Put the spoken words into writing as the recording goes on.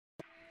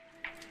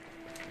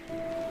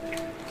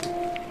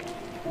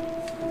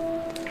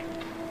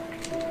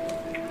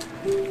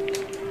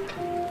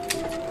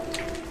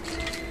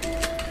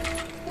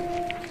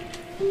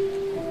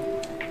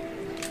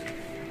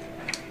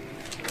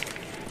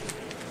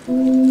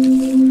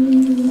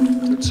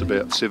It's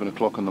about 7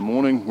 o'clock in the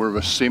morning. We're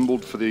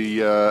assembled for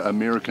the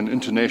American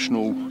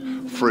International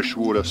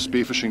Freshwater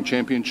Spearfishing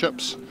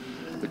Championships.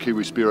 The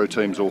Kiwi Spearo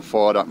team's all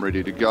fired up and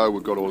ready to go.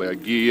 We've got all our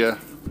gear.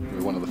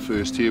 We're one of the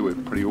first here. We're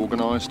pretty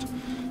organised.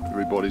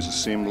 Everybody's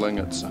assembling.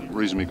 It's a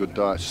reasonably good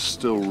day. It's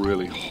still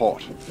really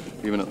hot,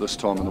 even at this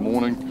time in the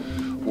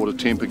morning. Water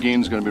temp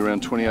again is going to be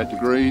around 28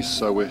 degrees,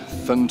 so we're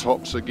thin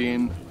tops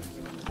again,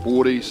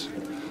 boardies.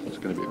 It's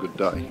going to be a good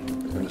day.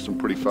 And there's some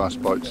pretty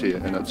fast boats here,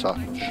 and it's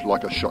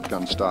like a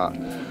shotgun start.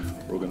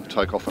 We're going to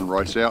take off and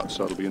race out,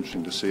 so it'll be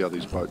interesting to see how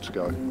these boats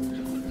go.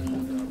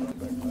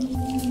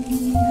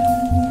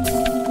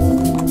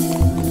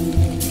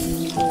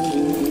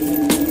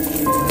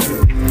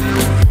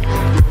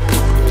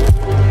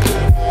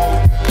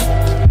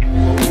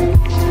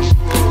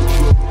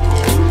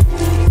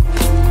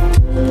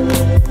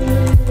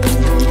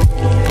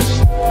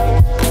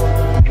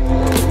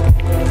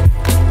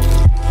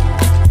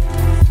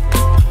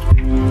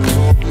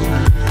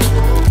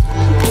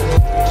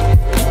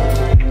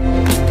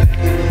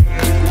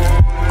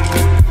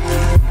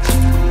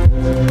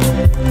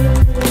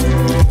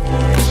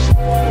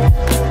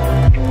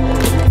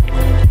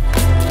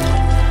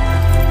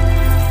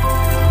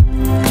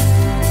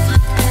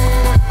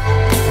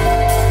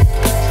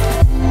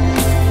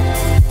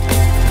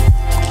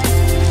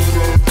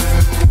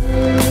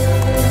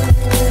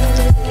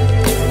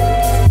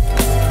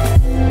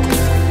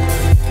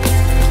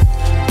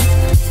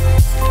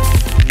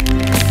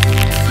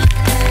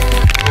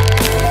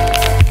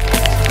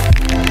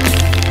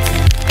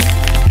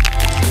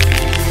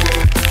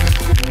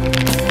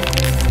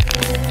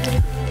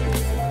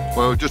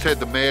 We've just had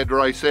the mad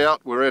race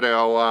out. We're at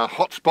our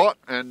hot spot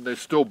and there's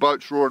still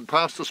boats roaring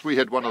past us. We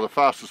had one of the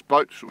fastest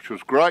boats, which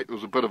was great. There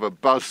was a bit of a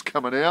buzz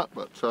coming out,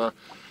 but got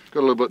a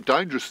little bit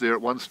dangerous there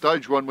at one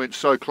stage. One went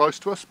so close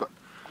to us, but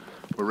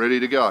we're ready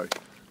to go.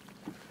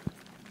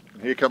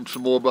 And here come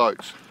some more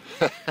boats.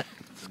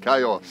 It's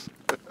chaos.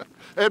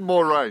 And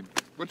more rain,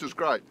 which is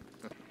great.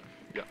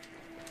 Yeah.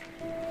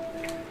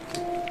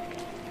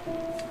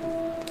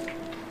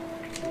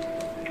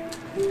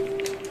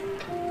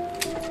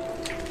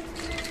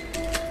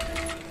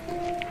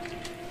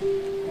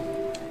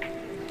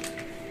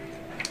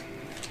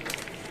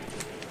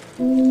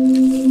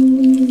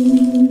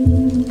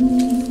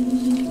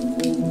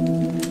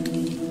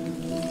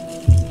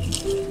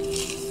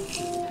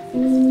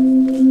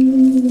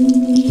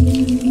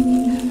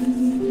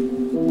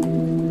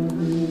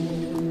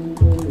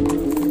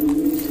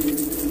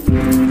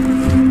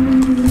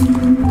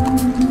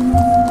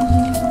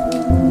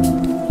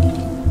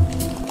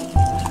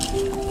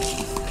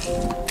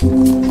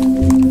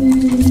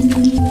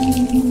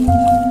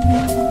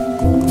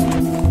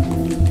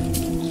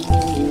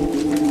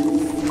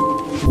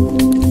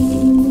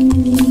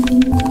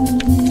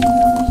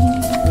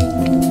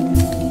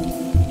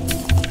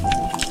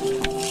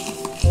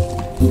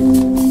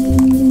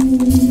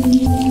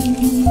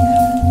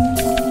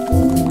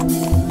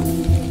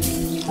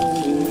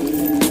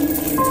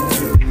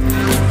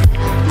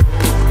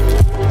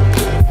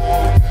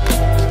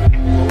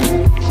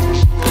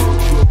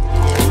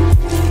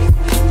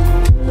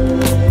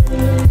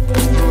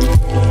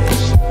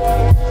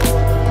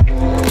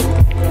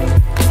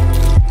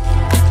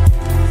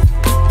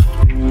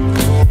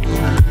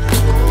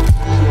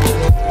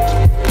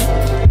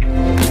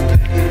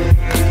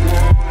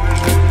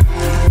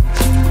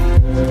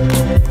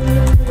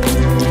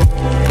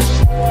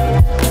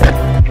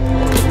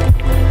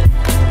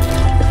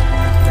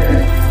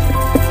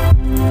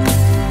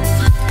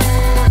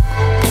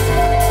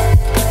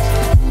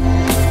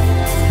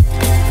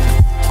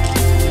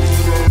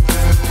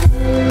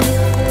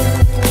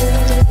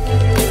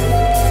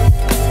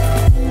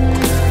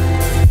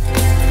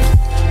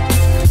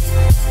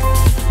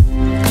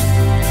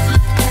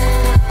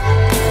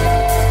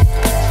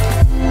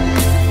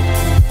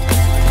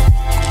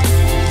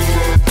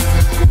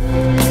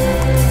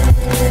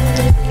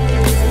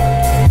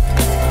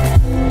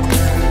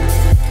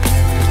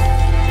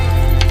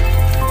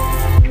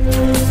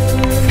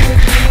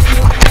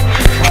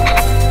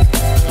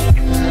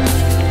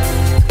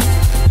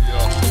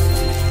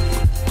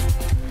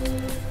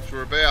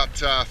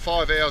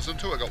 About 5 hours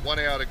into it, got 1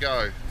 hour to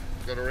go.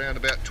 Got around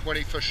about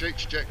 20 fish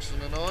each,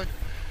 Jackson and I,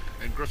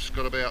 and Griff's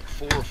got about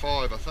 4 or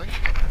 5 I think.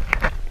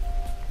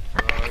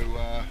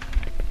 So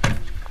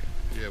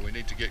yeah, we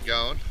need to get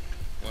going.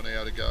 1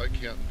 hour to go,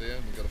 counting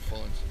down, we've got to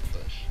find some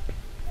fish.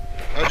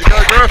 How'd you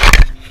go, Griff?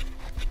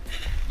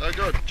 No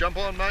good, jump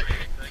on mate.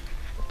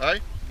 Hey?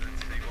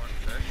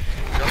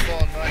 Jump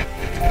on mate.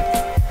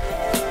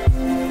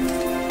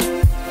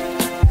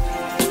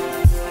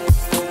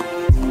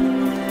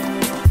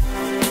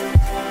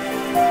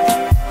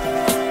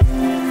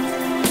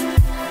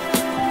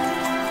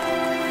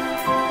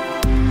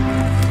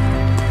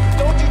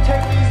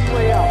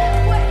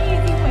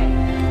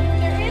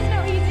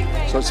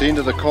 So it's the end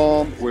of the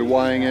comp, we're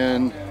weighing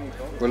in,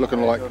 we're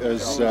looking like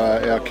as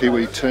our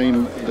Kiwi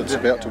team that's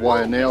about to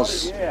weigh in now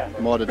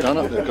might have done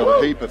it. They've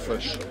got a heap of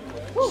fish.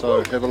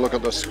 So have a look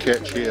at this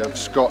catch here of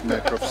Scott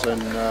Macroff's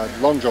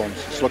and Long Johns.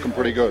 It's looking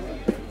pretty good.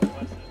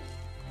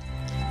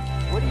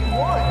 What do you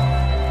want?